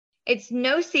It's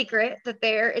no secret that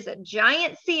there is a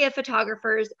giant sea of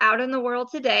photographers out in the world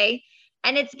today,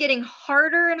 and it's getting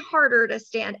harder and harder to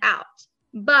stand out.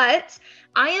 But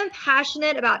I am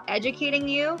passionate about educating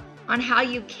you on how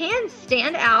you can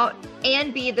stand out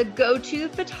and be the go-to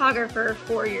photographer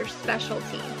for your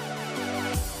specialty.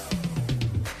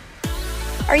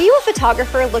 Are you a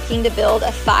photographer looking to build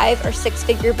a 5 or 6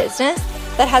 figure business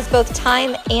that has both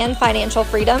time and financial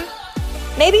freedom?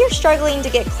 Maybe you're struggling to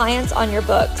get clients on your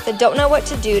books that don't know what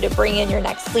to do to bring in your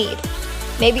next lead.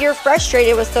 Maybe you're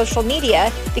frustrated with social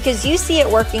media because you see it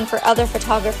working for other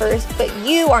photographers, but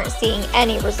you aren't seeing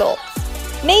any results.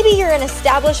 Maybe you're an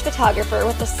established photographer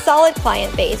with a solid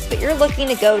client base, but you're looking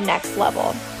to go next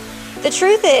level. The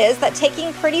truth is that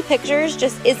taking pretty pictures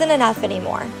just isn't enough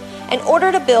anymore. In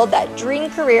order to build that dream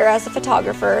career as a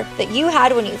photographer that you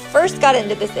had when you first got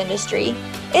into this industry,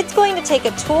 it's going to take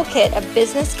a toolkit of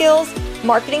business skills,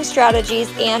 marketing strategies,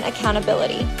 and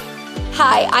accountability.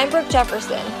 Hi, I'm Brooke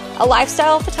Jefferson, a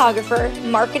lifestyle photographer,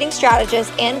 marketing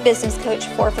strategist, and business coach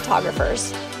for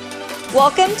photographers.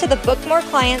 Welcome to the Book More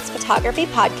Clients Photography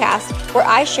Podcast, where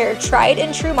I share tried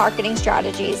and true marketing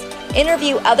strategies,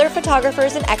 interview other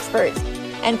photographers and experts,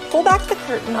 and pull back the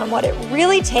curtain on what it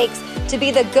really takes to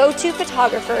be the go-to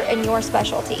photographer in your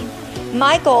specialty.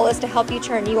 My goal is to help you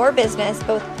turn your business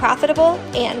both profitable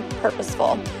and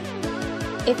purposeful.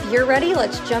 If you're ready,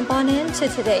 let's jump on into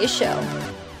today's show.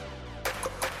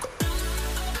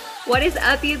 What is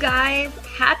up, you guys?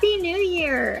 Happy New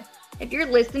Year! If you're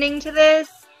listening to this,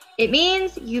 it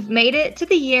means you've made it to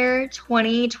the year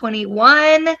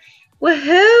 2021.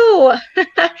 Woohoo!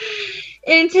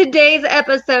 In today's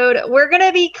episode, we're going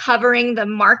to be covering the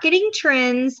marketing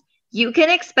trends you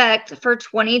can expect for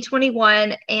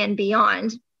 2021 and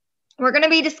beyond. We're going to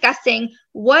be discussing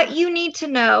what you need to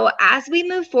know as we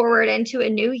move forward into a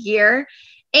new year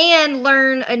and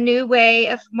learn a new way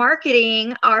of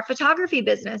marketing our photography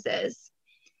businesses.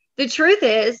 The truth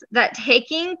is that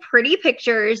taking pretty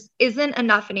pictures isn't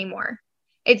enough anymore.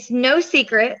 It's no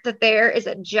secret that there is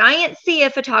a giant sea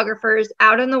of photographers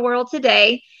out in the world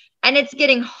today, and it's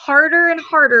getting harder and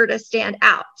harder to stand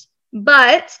out.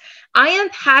 But I am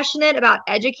passionate about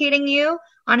educating you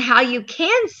on how you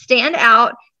can stand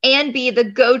out and be the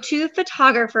go-to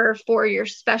photographer for your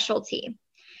specialty.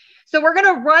 So we're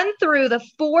going to run through the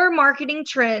 4 marketing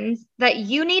trends that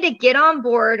you need to get on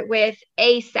board with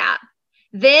ASAP.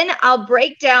 Then I'll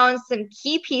break down some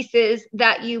key pieces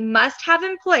that you must have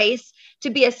in place to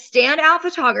be a standout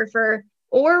photographer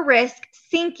or risk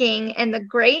sinking in the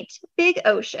great big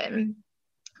ocean.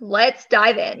 Let's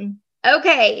dive in.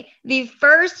 Okay, the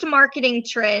first marketing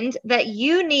trend that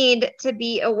you need to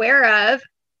be aware of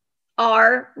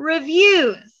are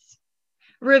reviews.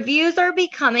 Reviews are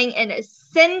becoming an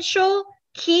essential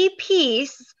key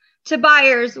piece to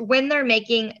buyers when they're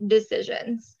making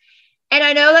decisions. And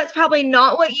I know that's probably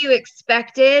not what you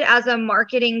expected as a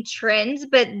marketing trend,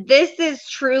 but this is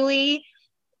truly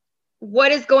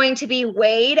what is going to be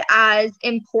weighed as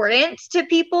important to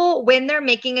people when they're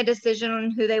making a decision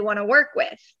on who they want to work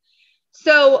with.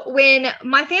 So when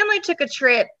my family took a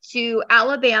trip to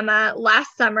Alabama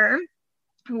last summer,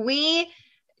 we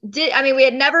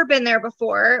had never been there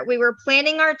before. We were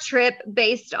planning our trip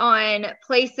based on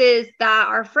places that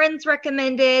our friends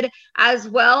recommended, as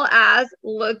well as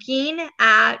looking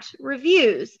at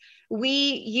reviews.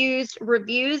 We used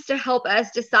reviews to help us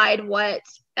decide what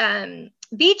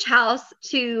beach house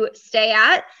to stay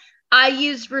at. I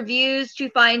used reviews to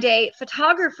find a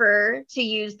photographer to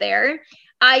use there.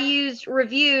 I used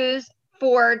reviews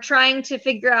for trying to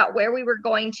figure out where we were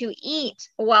going to eat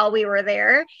while we were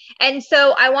there. And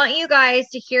so I want you guys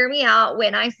to hear me out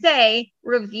when I say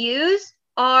reviews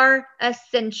are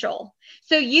essential.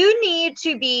 So you need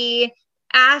to be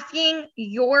asking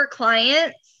your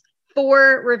clients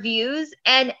for reviews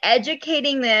and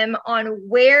educating them on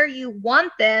where you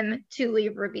want them to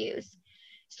leave reviews.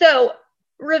 So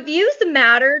reviews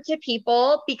matter to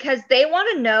people because they want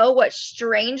to know what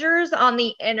strangers on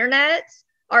the internet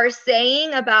are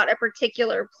saying about a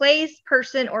particular place,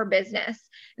 person, or business.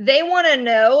 They want to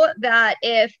know that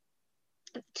if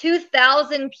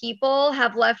 2,000 people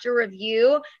have left a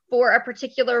review for a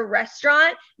particular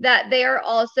restaurant, that they are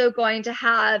also going to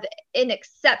have an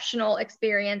exceptional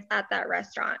experience at that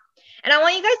restaurant. And I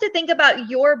want you guys to think about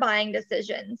your buying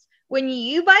decisions. When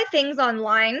you buy things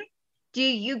online, do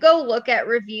you go look at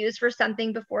reviews for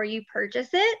something before you purchase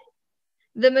it?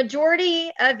 The majority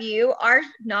of you are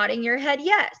nodding your head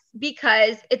yes,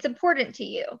 because it's important to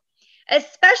you,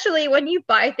 especially when you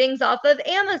buy things off of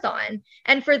Amazon.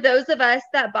 And for those of us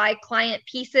that buy client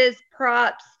pieces,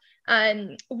 props,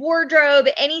 wardrobe,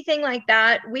 anything like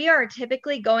that, we are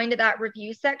typically going to that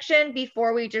review section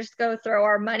before we just go throw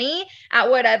our money at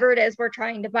whatever it is we're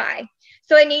trying to buy.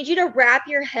 So I need you to wrap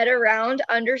your head around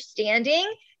understanding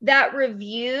that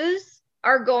reviews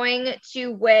are going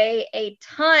to weigh a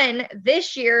ton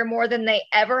this year, more than they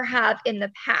ever have in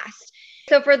the past.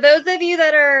 So for those of you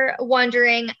that are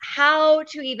wondering how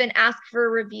to even ask for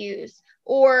reviews,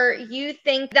 or you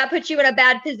think that puts you in a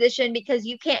bad position because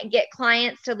you can't get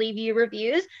clients to leave you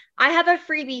reviews, I have a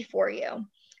freebie for you.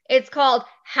 It's called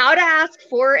How to Ask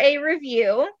for a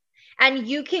Review, and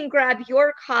you can grab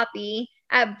your copy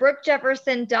at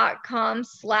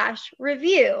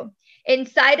brookejefferson.com/review.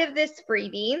 Inside of this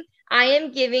freebie, I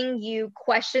am giving you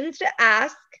questions to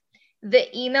ask, the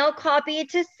email copy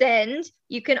to send.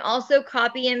 You can also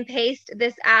copy and paste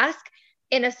this ask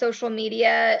in a social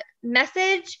media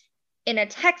message, in a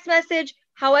text message,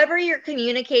 however you're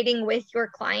communicating with your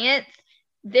clients.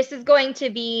 This is going to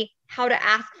be how to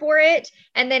ask for it,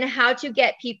 and then how to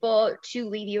get people to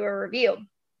leave you a review.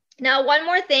 Now, one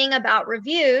more thing about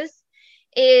reviews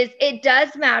is it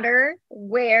does matter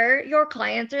where your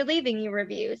clients are leaving you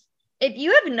reviews. If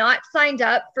you have not signed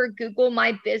up for Google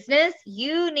My Business,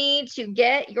 you need to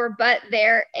get your butt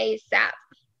there ASAP.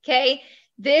 Okay.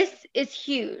 This is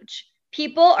huge.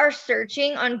 People are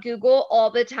searching on Google all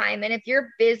the time. And if your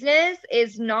business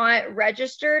is not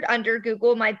registered under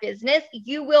Google My Business,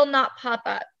 you will not pop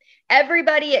up.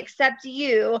 Everybody except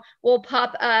you will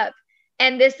pop up.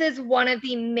 And this is one of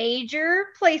the major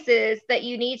places that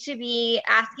you need to be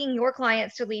asking your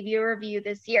clients to leave you a review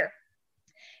this year.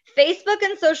 Facebook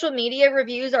and social media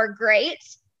reviews are great.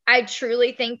 I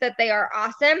truly think that they are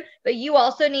awesome, but you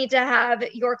also need to have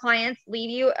your clients leave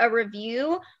you a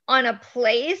review on a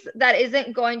place that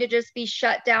isn't going to just be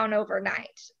shut down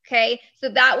overnight. Okay. So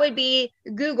that would be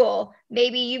Google.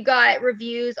 Maybe you've got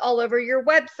reviews all over your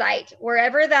website,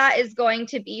 wherever that is going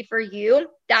to be for you.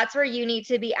 That's where you need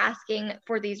to be asking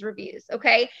for these reviews.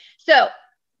 Okay. So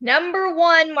number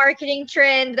one marketing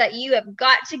trend that you have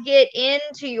got to get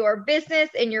into your business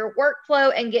and your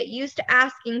workflow and get used to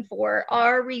asking for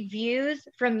are reviews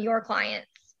from your clients.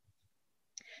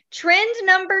 Trend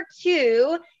number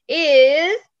two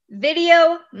is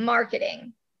video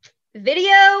marketing.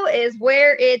 Video is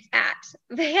where it's at.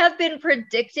 They have been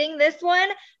predicting this one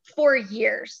for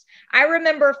years. I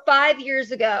remember 5 years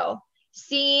ago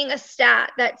seeing a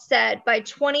stat that said by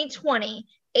 2020,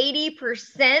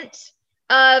 80%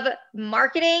 of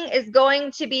marketing is going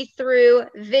to be through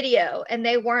video, and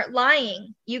they weren't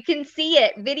lying. You can see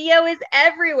it. Video is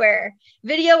everywhere.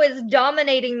 Video is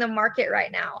dominating the market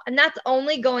right now, and that's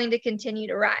only going to continue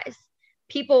to rise.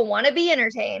 People want to be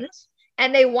entertained,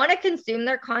 and they want to consume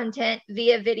their content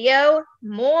via video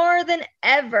more than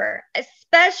ever,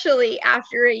 especially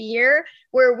after a year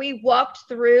where we walked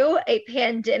through a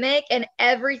pandemic and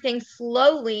everything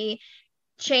slowly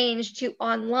changed to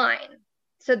online.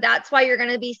 So that's why you're going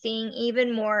to be seeing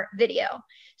even more video.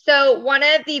 So one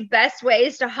of the best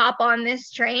ways to hop on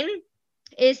this train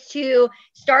is to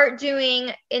start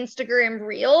doing Instagram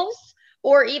Reels,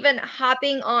 or even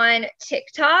hopping on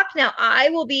TikTok. Now, I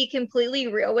will be completely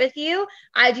real with you.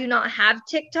 I do not have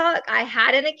TikTok. I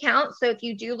had an account. So if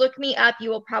you do look me up,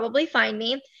 you will probably find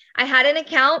me. I had an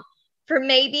account for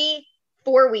maybe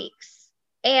 4 weeks.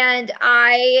 And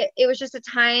it was just a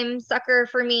time sucker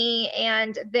for me.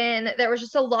 And then there was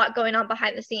just a lot going on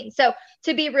behind the scenes. So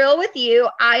to be real with you,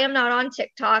 I am not on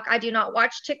TikTok. I do not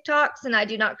watch TikToks, and I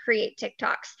do not create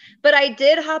TikToks, but I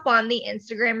did hop on the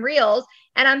Instagram Reels,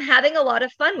 and I'm having a lot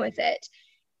of fun with it.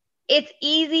 It's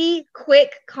easy,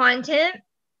 quick content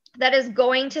that is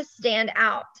going to stand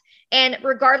out. And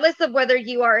regardless of whether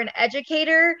you are an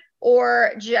educator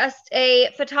or just a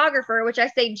photographer, which I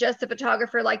say just a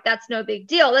photographer, like that's no big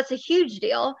deal. That's a huge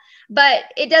deal. But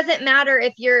it doesn't matter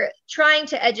if you're trying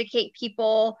to educate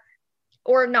people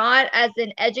or not as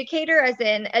an educator, as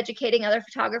in educating other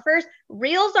photographers.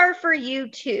 Reels are for you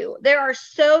too. There are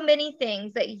so many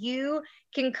things that you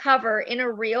can cover in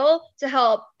a reel to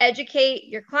help educate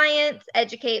your clients,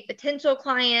 educate potential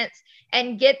clients,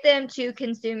 and get them to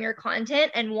consume your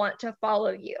content and want to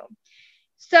follow you.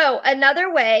 So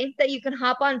another way that you can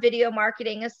hop on video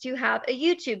marketing is to have a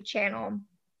YouTube channel,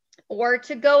 or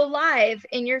to go live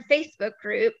in your Facebook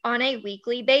group on a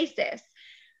weekly basis.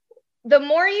 The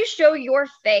more you show your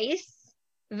face,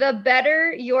 the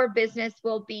better your business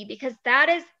will be, because that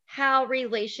is how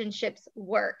relationships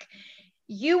work.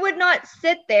 You would not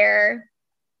sit there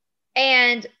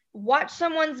and watch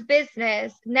someone's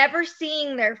business, never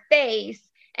seeing their face,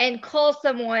 and call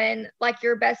someone like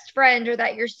your best friend or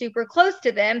that you're super close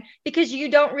to them, because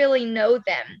you don't really know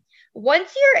them.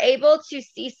 Once you're able to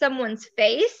see someone's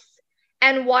face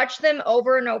and watch them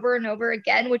over and over and over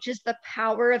again, which is the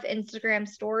power of Instagram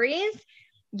stories,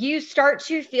 you start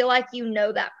to feel like you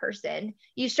know that person.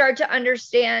 You start to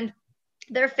understand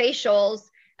their facials,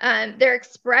 their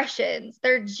expressions,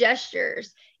 their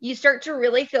gestures. You start to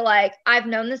really feel like I've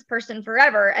known this person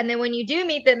forever. And then when you do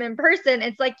meet them in person,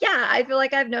 it's like, yeah, I feel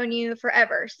like I've known you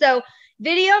forever. So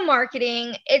video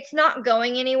marketing, it's not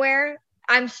going anywhere.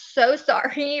 I'm so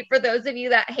sorry for those of you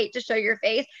that hate to show your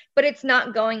face, but it's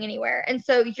not going anywhere. And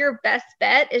so your best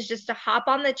bet is just to hop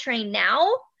on the train now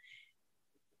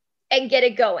and get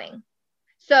it going.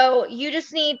 So you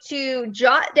just need to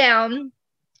jot down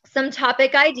some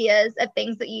topic ideas of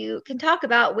things that you can talk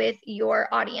about with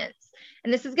your audience.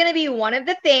 And this is going to be one of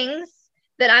the things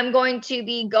that I'm going to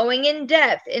be going in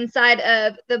depth inside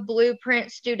of the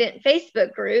Blueprint Student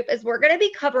Facebook group, as we're going to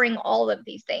be covering all of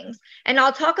these things. And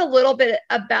I'll talk a little bit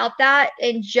about that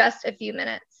in just a few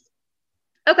minutes.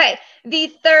 Okay, the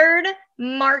third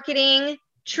marketing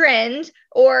trend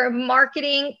or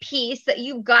marketing piece that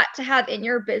you've got to have in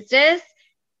your business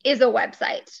is a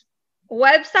website.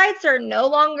 Websites are no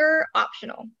longer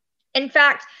optional. In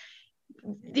fact,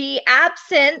 the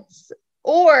absence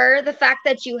or the fact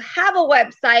that you have a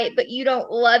website, but you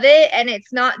don't love it and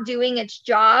it's not doing its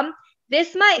job,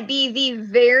 this might be the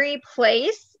very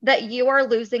place that you are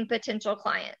losing potential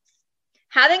clients.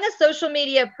 Having a social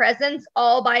media presence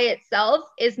all by itself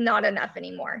is not enough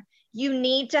anymore. You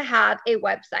need to have a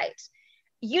website.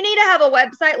 You need to have a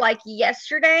website like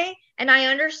yesterday. And I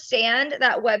understand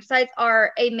that websites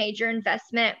are a major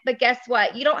investment, but guess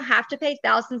what? You don't have to pay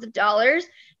thousands of dollars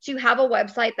to have a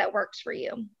website that works for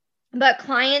you. But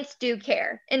clients do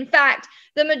care. In fact,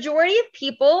 the majority of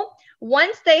people,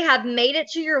 once they have made it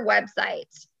to your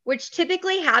website, which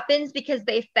typically happens because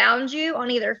they found you on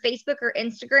either Facebook or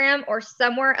Instagram or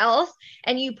somewhere else,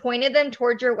 and you pointed them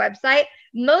towards your website,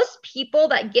 most people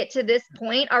that get to this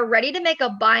point are ready to make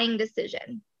a buying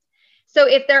decision. So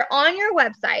if they're on your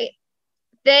website,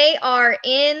 they are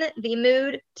in the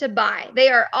mood to buy. They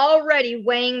are already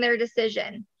weighing their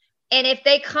decision. And if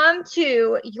they come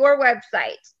to your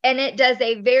website and it does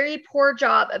a very poor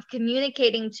job of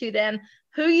communicating to them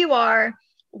who you are,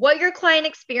 what your client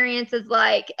experience is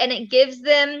like, and it gives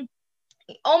them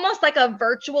almost like a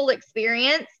virtual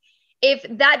experience, if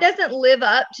that doesn't live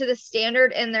up to the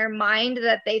standard in their mind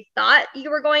that they thought you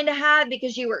were going to have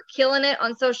because you were killing it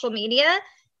on social media,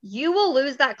 you will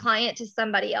lose that client to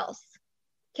somebody else.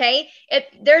 Okay. If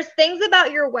there's things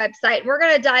about your website, we're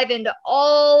going to dive into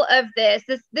all of this.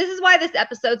 This is why this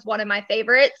episode's one of my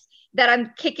favorites that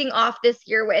I'm kicking off this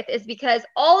year with, is because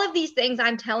all of these things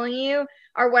I'm telling you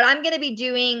are what I'm going to be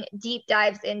doing deep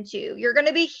dives into. You're going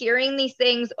to be hearing these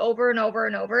things over and over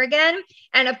and over again.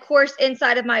 And of course,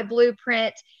 inside of my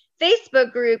Blueprint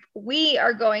Facebook group, we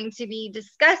are going to be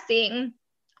discussing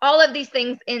all of these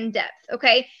things in depth.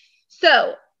 Okay.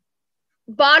 So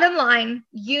bottom line,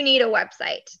 you need a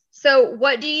website. So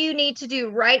what do you need to do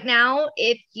right now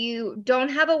if you don't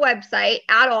have a website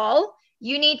at all?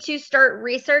 You need to start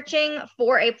researching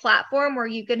for a platform where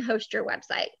you can host your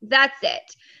website. That's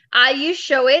it. I use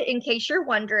Showit, in case you're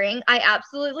wondering. I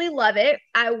absolutely love it.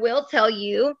 I will tell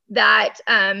you that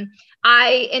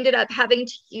I ended up having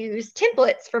to use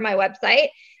templates for my website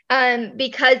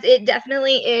because it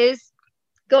definitely is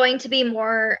going to be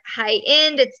more high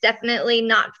end. It's definitely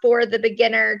not for the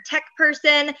beginner tech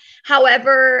person.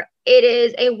 However, it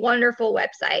is a wonderful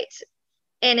website.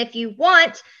 And if you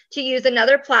want to use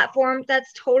another platform,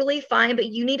 that's totally fine, but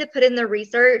you need to put in the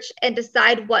research and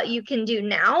decide what you can do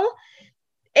now.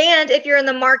 And if you're in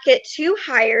the market to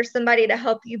hire somebody to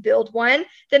help you build one,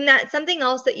 then that's something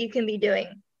else that you can be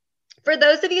doing. For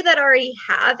those of you that already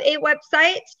have a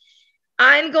website,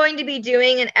 I'm going to be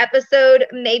doing an episode,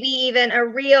 maybe even a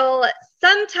reel,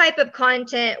 some type of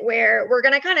content where we're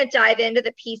going to kind of dive into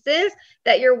the pieces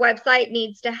that your website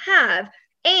needs to have.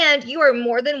 And you are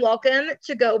more than welcome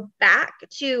to go back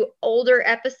to older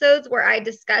episodes where I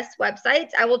discuss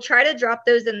websites. I will try to drop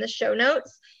those in the show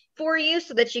notes for you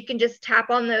so that you can just tap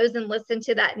on those and listen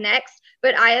to that next.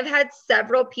 But I have had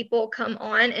several people come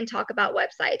on and talk about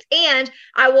websites. And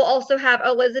I will also have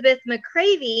Elizabeth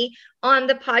McCravey on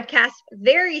the podcast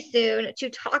very soon to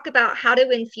talk about how to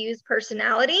infuse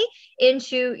personality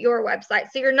into your website.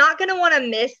 So you're not going to want to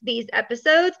miss these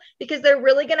episodes because they're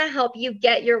really going to help you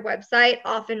get your website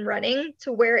off and running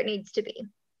to where it needs to be.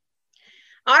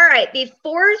 All right, the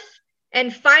fourth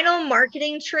and final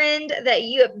marketing trend that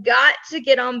you have got to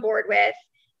get on board with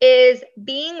is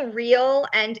being real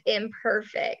and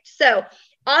imperfect. So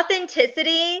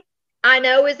authenticity I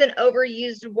know is an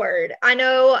overused word. I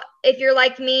know if you're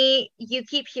like me, you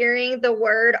keep hearing the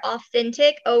word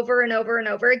authentic over and over and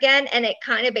over again, and it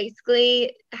kind of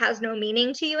basically has no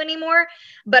meaning to you anymore.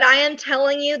 But I am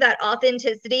telling you that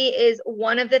authenticity is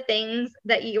one of the things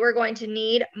that you are going to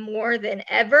need more than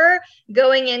ever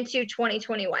going into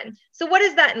 2021. So, what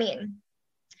does that mean?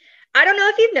 I don't know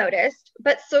if you've noticed,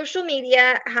 but social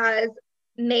media has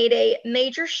made a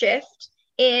major shift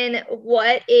in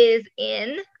what is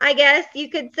in, I guess you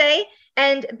could say.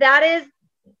 And that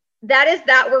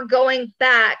we're going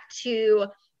back to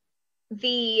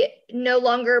the no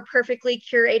longer perfectly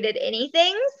curated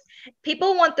anythings.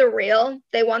 People want the real,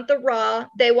 they want the raw,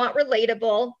 they want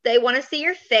relatable, they want to see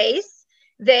your face,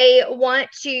 they want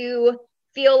to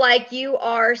feel like you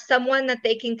are someone that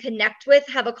they can connect with,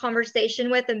 have a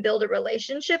conversation with, and build a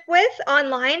relationship with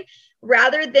online,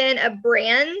 rather than a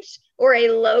brand or a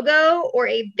logo or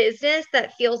a business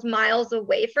that feels miles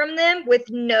away from them with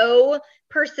no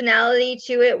personality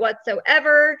to it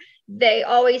whatsoever. They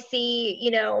always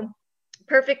see,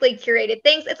 perfectly curated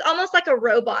things. It's almost like a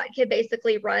robot could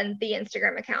basically run the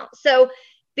Instagram account. So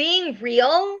being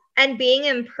real and being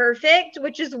imperfect,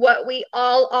 which is what we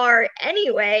all are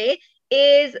anyway,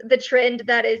 is the trend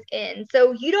that is in.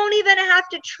 So you don't even have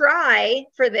to try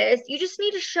for this. You just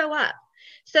need to show up.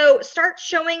 So start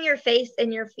showing your face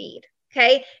in your feed.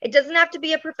 Okay. It doesn't have to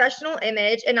be a professional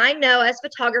image. And I know as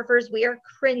photographers, we are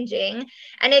cringing.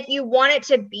 And if you want it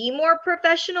to be more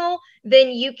professional, then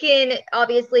you can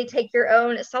obviously take your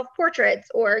own self portraits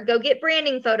or go get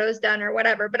branding photos done or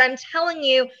whatever. But I'm telling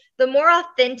you, the more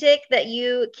authentic that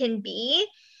you can be,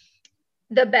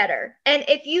 the better. And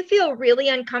if you feel really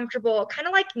uncomfortable, kind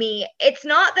of like me, it's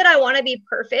not that I want to be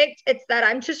perfect. It's that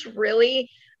I'm just really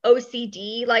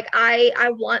OCD. Like I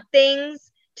want things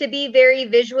to be very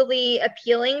visually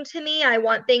appealing to me. I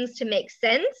want things to make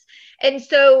sense. And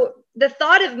so the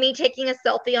thought of me taking a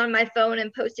selfie on my phone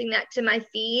and posting that to my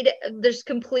feed just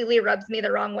completely rubs me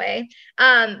the wrong way.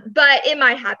 But it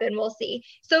might happen. We'll see.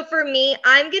 So for me,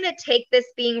 I'm going to take this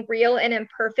being real and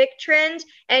imperfect trend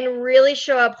and really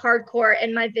show up hardcore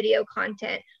in my video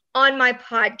content, on my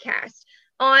podcast,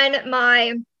 on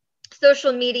my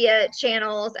social media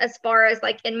channels, as far as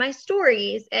like in my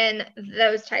stories and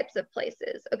those types of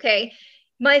places. Okay.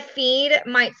 My feed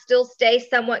might still stay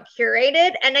somewhat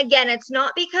curated. And again, it's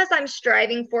not because I'm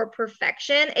striving for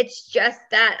perfection. It's just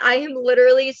that I am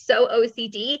literally so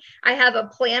OCD. I have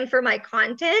a plan for my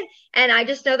content, and I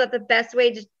just know that the best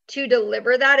way to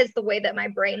deliver that is the way that my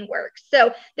brain works.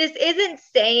 So this isn't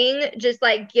saying just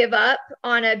like give up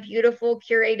on a beautiful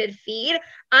curated feed.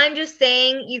 I'm just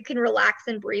saying you can relax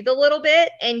and breathe a little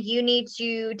bit, and you need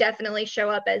to definitely show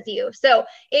up as you. So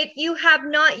if you have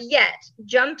not yet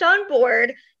jumped on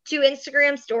board to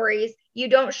Instagram stories, you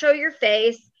don't show your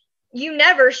face, you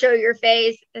never show your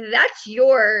face, that's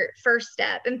your first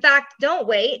step. In fact, don't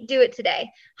wait, do it today.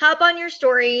 Hop on your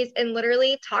stories and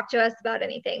literally talk to us about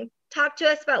anything. Talk to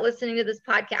us about listening to this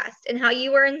podcast and how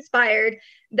you were inspired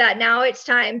that now it's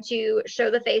time to show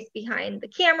the face behind the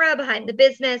camera, behind the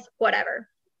business, whatever.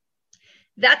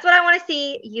 That's what I want to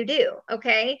see you do.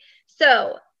 Okay.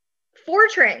 So 4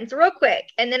 trends real quick.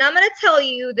 And then I'm going to tell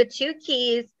you the 2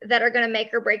 keys that are going to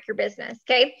make or break your business.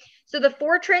 Okay. So the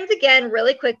 4 trends again,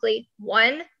 really quickly.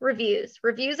 1, reviews.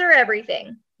 Reviews are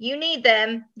everything. You need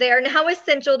them. They are now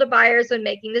essential to buyers when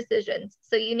making decisions.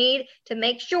 So you need to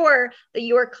make sure that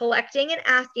you are collecting and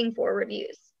asking for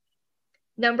reviews.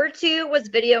 Number 2 was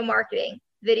video marketing.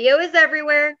 Video is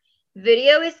everywhere.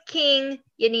 Video is king.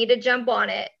 You need to jump on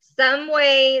it. Some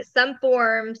way, some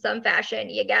form, some fashion.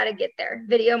 You got to get there.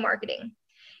 Video marketing.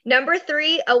 Number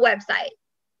 3, a website.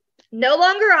 No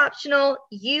longer optional.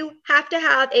 You have to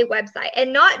have a website,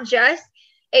 and not just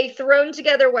a thrown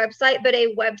together website, but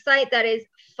a website that is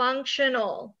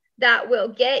functional, that will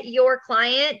get your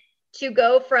client to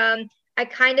go from, I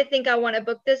kind of think I want to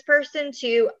book this person,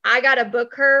 to I got to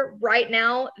book her right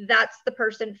now. That's the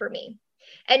person for me.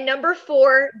 And number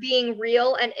 4, being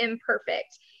real and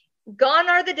imperfect. Gone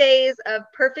are the days of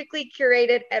perfectly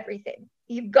curated everything.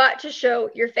 You've got to show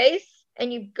your face,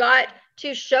 and you've got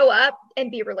to show up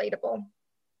and be relatable.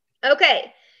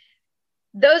 Okay,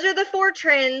 those are the 4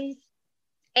 trends.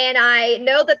 And I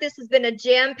know that this has been a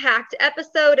jam-packed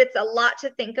episode. It's a lot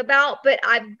to think about, but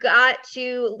I've got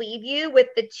to leave you with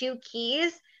the 2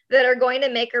 keys that are going to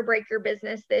make or break your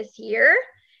business this year.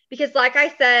 Because like I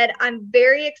said, I'm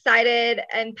very excited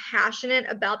and passionate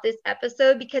about this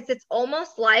episode, because it's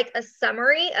almost like a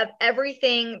summary of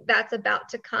everything that's about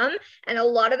to come and a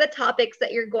lot of the topics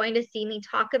that you're going to see me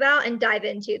talk about and dive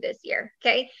into this year.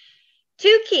 Okay.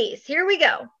 2 keys. Here we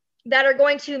go. that are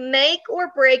going to make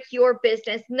or break your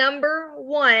business. Number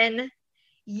one,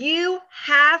 you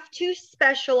have to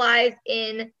specialize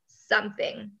in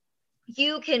something.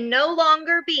 You can no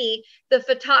longer be the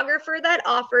photographer that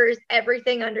offers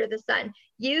everything under the sun.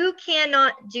 You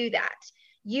cannot do that.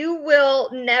 You will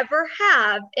never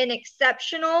have an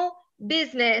exceptional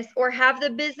business or have the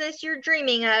business you're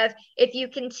dreaming of if you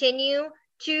continue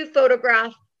to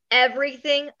photograph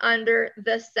everything under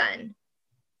the sun.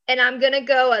 And I'm going to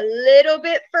go a little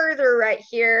bit further right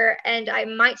here, and I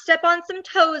might step on some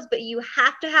toes, but you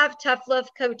have to have tough love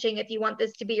coaching if you want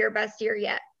this to be your best year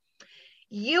yet.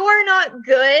 You are not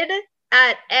good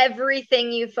at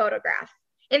everything you photograph.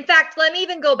 In fact, let me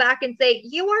even go back and say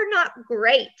you are not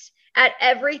great at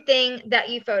everything that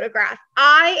you photograph.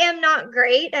 I am not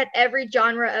great at every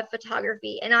genre of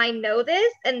photography, and I know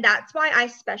this, and that's why I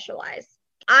specialize.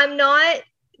 I'm not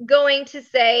going to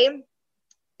say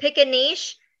pick a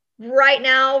niche right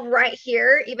now, right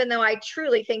here, even though I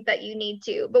truly think that you need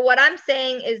to. But what I'm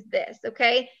saying is this,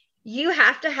 okay? You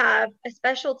have to have a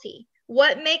specialty.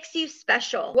 What makes you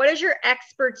special? What is your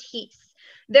expertise?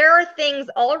 There are things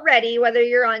already, whether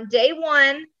you're on day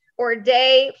 1 or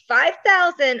day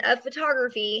 5,000 of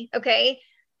photography, okay?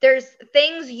 There's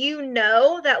things you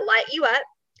know that light you up,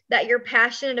 that you're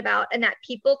passionate about, and that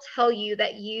people tell you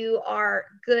that you are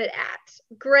good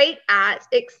at, great at,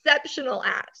 exceptional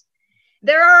at.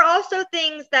 There are also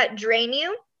things that drain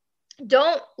you,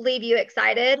 don't leave you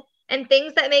excited, and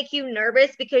things that make you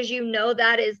nervous because you know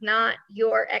that is not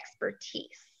your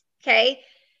expertise, okay?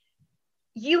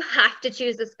 You have to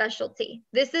choose a specialty.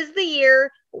 This is the year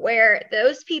where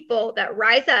those people that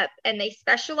rise up and they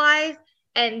specialize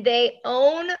and they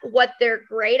own what they're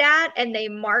great at and they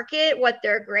market what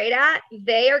they're great at,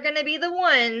 they are going to be the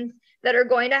ones that are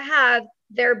going to have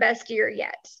their best year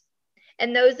yet.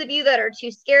 And those of you that are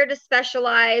too scared to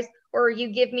specialize, or you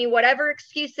give me whatever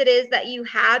excuse it is that you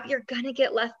have, you're going to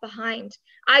get left behind.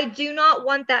 I do not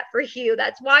want that for you.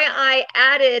 That's why I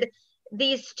added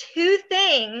these 2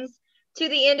 things to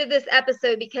the end of this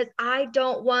episode, because I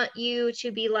don't want you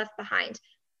to be left behind.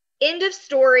 End of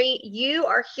story. You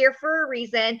are here for a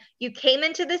reason. You came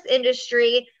into this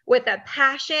industry with a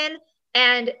passion,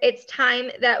 and it's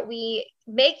time that we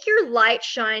make your light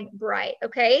shine bright.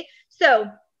 Okay.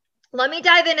 So let me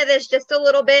dive into this just a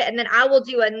little bit, and then I will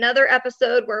do another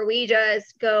episode where we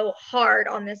just go hard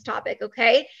on this topic.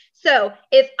 Okay. So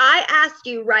if I asked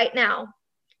you right now,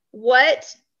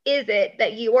 what is it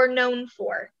that you are known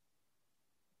for?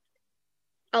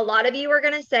 A lot of you are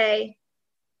going to say,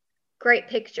 great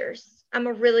pictures. I'm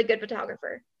a really good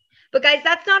photographer. But guys,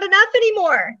 that's not enough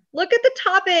anymore. Look at the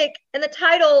topic and the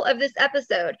title of this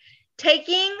episode.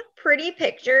 Taking pretty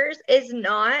pictures is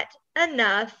not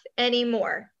enough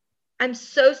anymore. I'm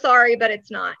so sorry, but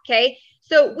it's not, okay?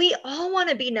 So we all want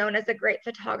to be known as a great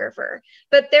photographer,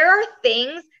 but there are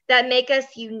things that make us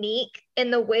unique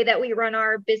in the way that we run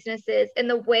our businesses, in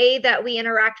the way that we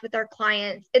interact with our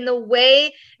clients, in the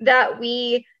way that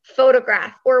we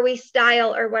photograph or we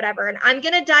style or whatever. And I'm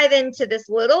going to dive into this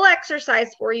little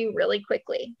exercise for you really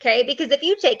quickly, okay? Because if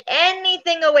you take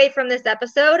anything away from this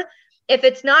episode, if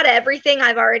it's not everything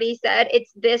I've already said,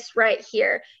 it's this right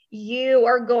here. You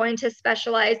are going to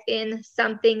specialize in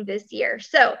something this year.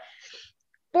 So,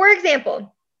 for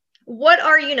example, what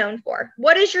are you known for?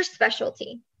 What is your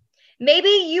specialty? Maybe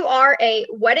you are a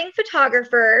wedding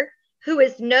photographer who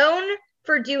is known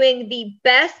for doing the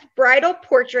best bridal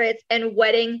portraits and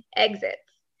wedding exits.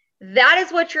 That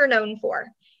is what you're known for.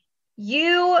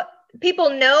 People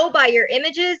know by your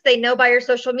images, they know by your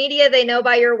social media, they know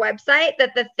by your website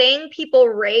that the thing people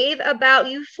rave about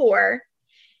you for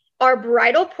are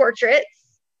bridal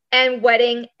portraits and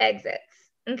wedding exits.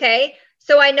 Okay.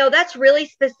 So I know that's really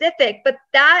specific, but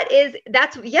that's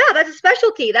a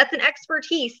specialty. That's an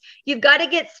expertise. You've got to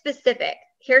get specific.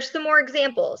 Here's some more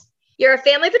examples. You're a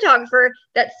family photographer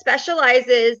that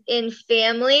specializes in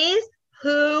families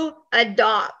who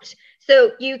adopt.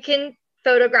 So you can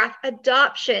photograph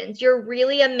adoptions. You're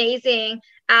really amazing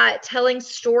at telling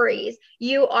stories.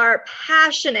 You are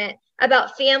passionate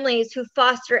about families who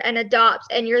foster and adopt,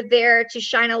 and you're there to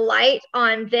shine a light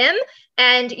on them.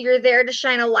 And you're there to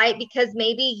shine a light because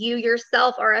maybe you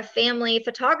yourself are a family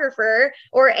photographer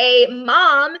or a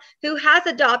mom who has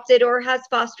adopted or has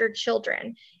fostered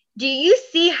children. Do you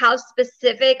see how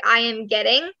specific I am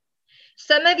getting?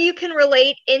 Some of you can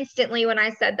relate instantly when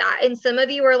I said that. And some of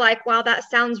you are like, wow,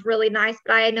 that sounds really nice,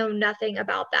 but I know nothing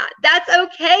about that. That's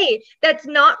okay. That's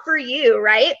not for you,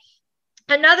 right?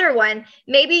 Another one,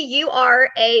 maybe you are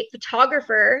a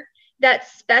photographer that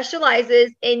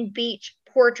specializes in beach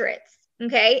portraits.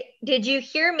 Okay. Did you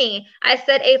hear me? I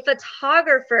said a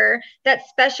photographer that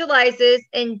specializes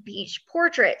in beach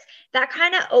portraits. That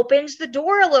kind of opens the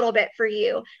door a little bit for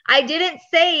you. I didn't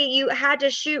say you had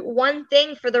to shoot one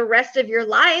thing for the rest of your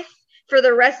life, for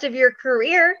the rest of your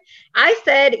career. I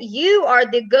said you are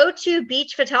the go-to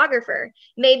beach photographer.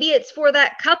 Maybe it's for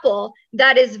that couple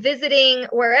that is visiting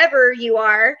wherever you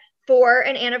are for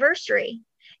an anniversary.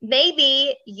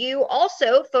 Maybe you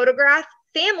also photograph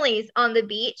families on the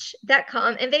beach that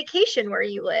come and vacation where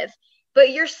you live,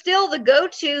 but you're still the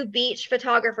go-to beach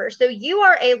photographer. So you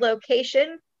are a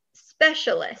location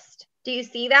specialist. Do you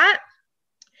see that?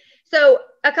 So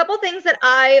a couple things that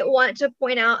I want to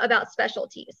point out about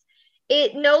specialties.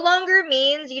 It no longer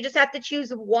means you just have to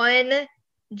choose one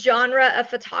genre of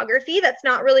photography. That's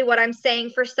not really what I'm saying.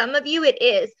 For some of you, it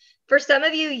is. For some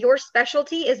of you, your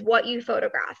specialty is what you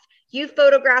photograph. You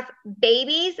photograph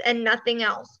babies and nothing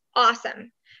else.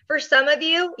 Awesome. For some of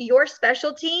you, your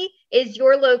specialty is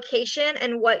your location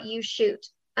and what you shoot.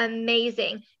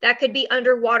 Amazing. That could be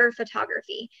underwater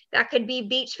photography. That could be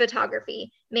beach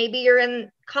photography. Maybe you're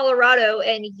in Colorado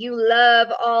and you love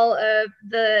all of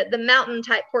the mountain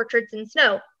type portraits in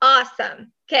snow.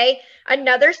 Awesome. Okay.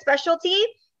 Another specialty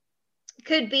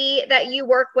could be that you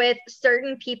work with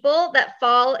certain people that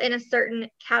fall in a certain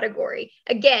category.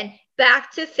 Again,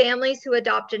 back to families who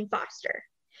adopt and foster.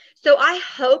 So I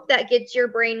hope that gets your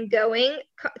brain going,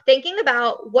 thinking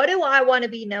about, what do I want to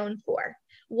be known for?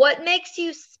 What makes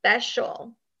you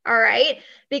special? All right.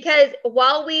 Because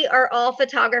while we are all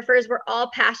photographers, we're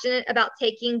all passionate about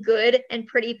taking good and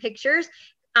pretty pictures.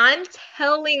 I'm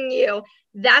telling you,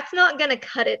 that's not going to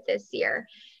cut it this year.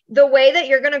 The way that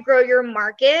you're going to grow your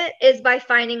market is by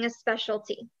finding a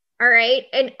specialty. All right.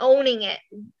 And owning it,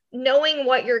 knowing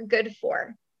what you're good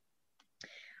for.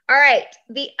 All right.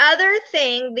 The other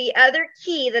thing, the other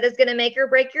key that is going to make or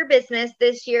break your business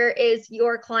this year is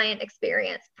your client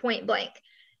experience, point blank.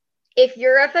 If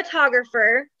you're a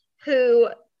photographer who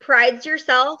prides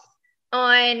yourself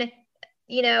on,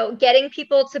 getting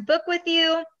people to book with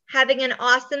you, having an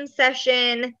awesome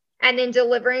session, and then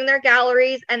delivering their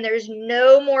galleries, and there's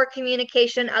no more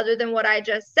communication other than what I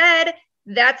just said,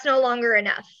 that's no longer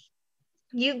enough.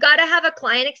 You've got to have a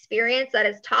client experience that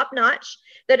is top notch,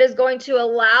 that is going to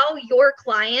allow your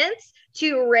clients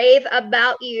to rave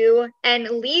about you and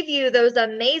leave you those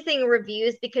amazing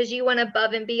reviews because you went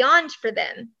above and beyond for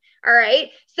them. All right.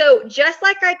 So just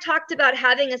like I talked about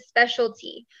having a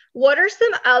specialty, what are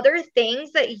some other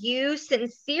things that you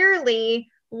sincerely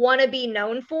want to be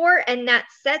known for and that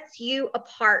sets you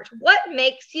apart? What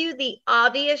makes you the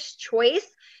obvious choice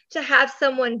to have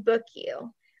someone book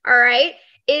you? All right.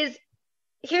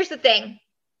 Here's the thing.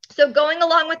 So going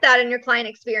along with that in your client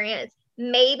experience,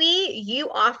 maybe you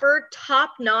offer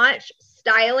top-notch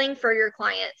styling for your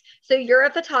clients. So you're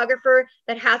a photographer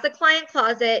that has a client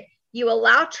closet, you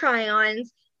allow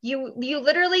try-ons, you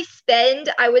literally spend,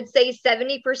 I would say,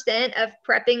 70% of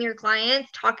prepping your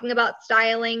clients, talking about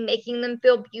styling, making them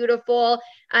feel beautiful,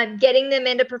 getting them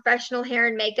into professional hair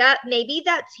and makeup. Maybe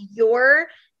that's your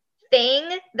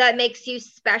thing that makes you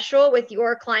special with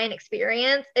your client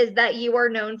experience, is that you are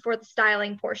known for the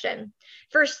styling portion.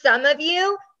 For some of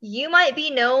you, you might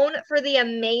be known for the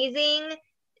amazing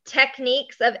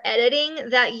techniques of editing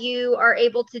that you are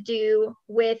able to do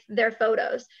with their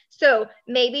photos. So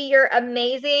maybe you're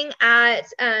amazing at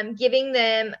giving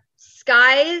them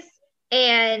skies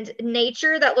and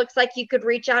nature that looks like you could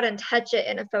reach out and touch it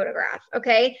in a photograph.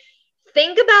 Okay.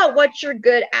 Think about what you're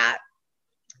good at.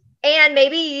 And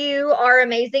maybe you are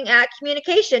amazing at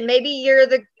communication. Maybe you're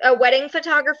a wedding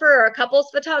photographer or a couples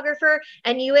photographer,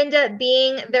 and you end up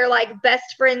being their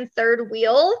best friend third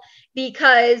wheel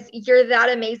because you're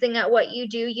that amazing at what you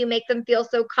do. You make them feel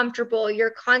so comfortable.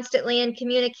 You're constantly in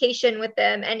communication with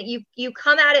them, and you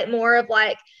come at it more of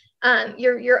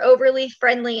you're overly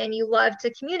friendly and you love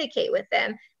to communicate with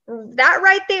them. That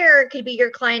right there could be your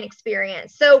client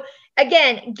experience. So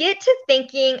again, get to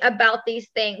thinking about these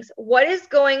things. What is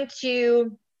going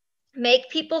to make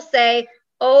people say,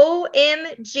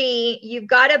 OMG, you've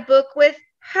got to book with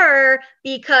her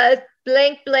because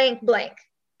blank, blank, blank.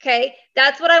 Okay.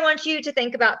 That's what I want you to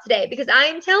think about today, because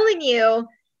I'm telling you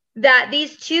that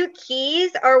these two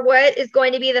keys are what is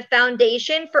going to be the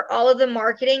foundation for all of the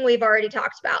marketing we've already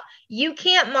talked about. You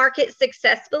can't market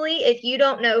successfully if you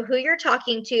don't know who you're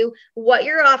talking to, what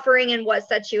you're offering, and what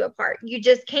sets you apart. You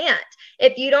just can't.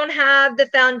 If you don't have the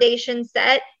foundation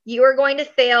set, you are going to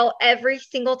fail every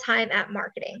single time at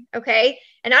marketing. Okay.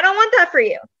 And I don't want that for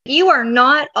you. If you are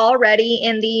not already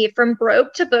in the From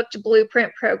Broke to Booked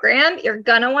Blueprint program, you're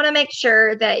going to want to make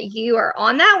sure that you are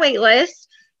on that wait list.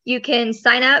 You can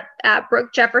sign up at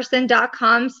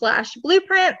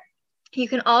brookejefferson.com/blueprint. You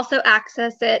can also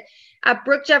access it at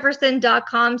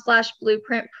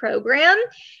brookejefferson.com/blueprint program.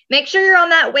 Make sure you're on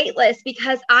that wait list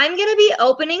because I'm going to be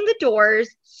opening the doors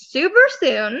super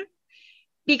soon,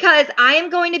 because I am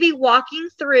going to be walking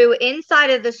through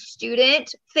inside of the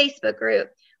student Facebook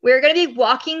group. We're going to be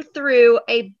walking through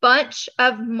a bunch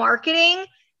of marketing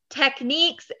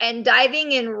techniques and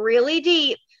diving in really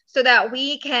deep so that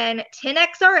we can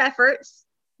 10x our efforts,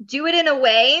 do it in a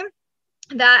way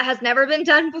that has never been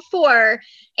done before.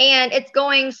 And it's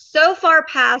going so far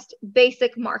past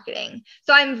basic marketing.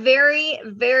 So I'm very,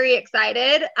 very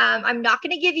excited. I'm not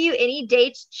going to give you any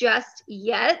dates just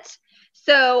yet.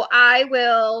 So I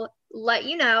will let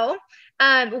you know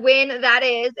when that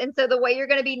is. And so the way you're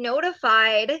going to be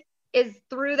notified is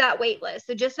through that wait list.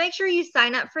 So just make sure you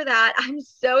sign up for that. I'm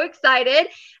so excited.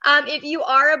 If you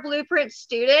are a Blueprint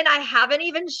student, I haven't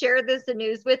even shared this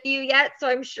news with you yet. So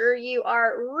I'm sure you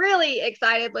are really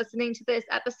excited listening to this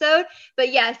episode.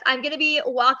 But yes, I'm going to be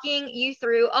walking you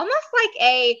through almost like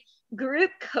a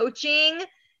group coaching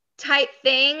type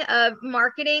thing of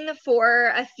marketing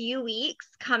for a few weeks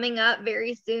coming up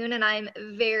very soon. And I'm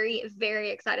very,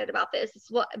 very excited about this.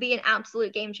 This will be an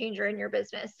absolute game changer in your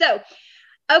business. So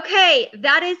okay,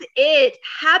 that is it.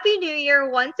 Happy New Year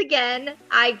once again.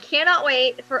 I cannot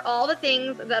wait for all the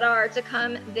things that are to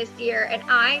come this year. And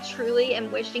I truly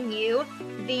am wishing you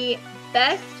the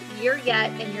best year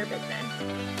yet in your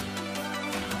business.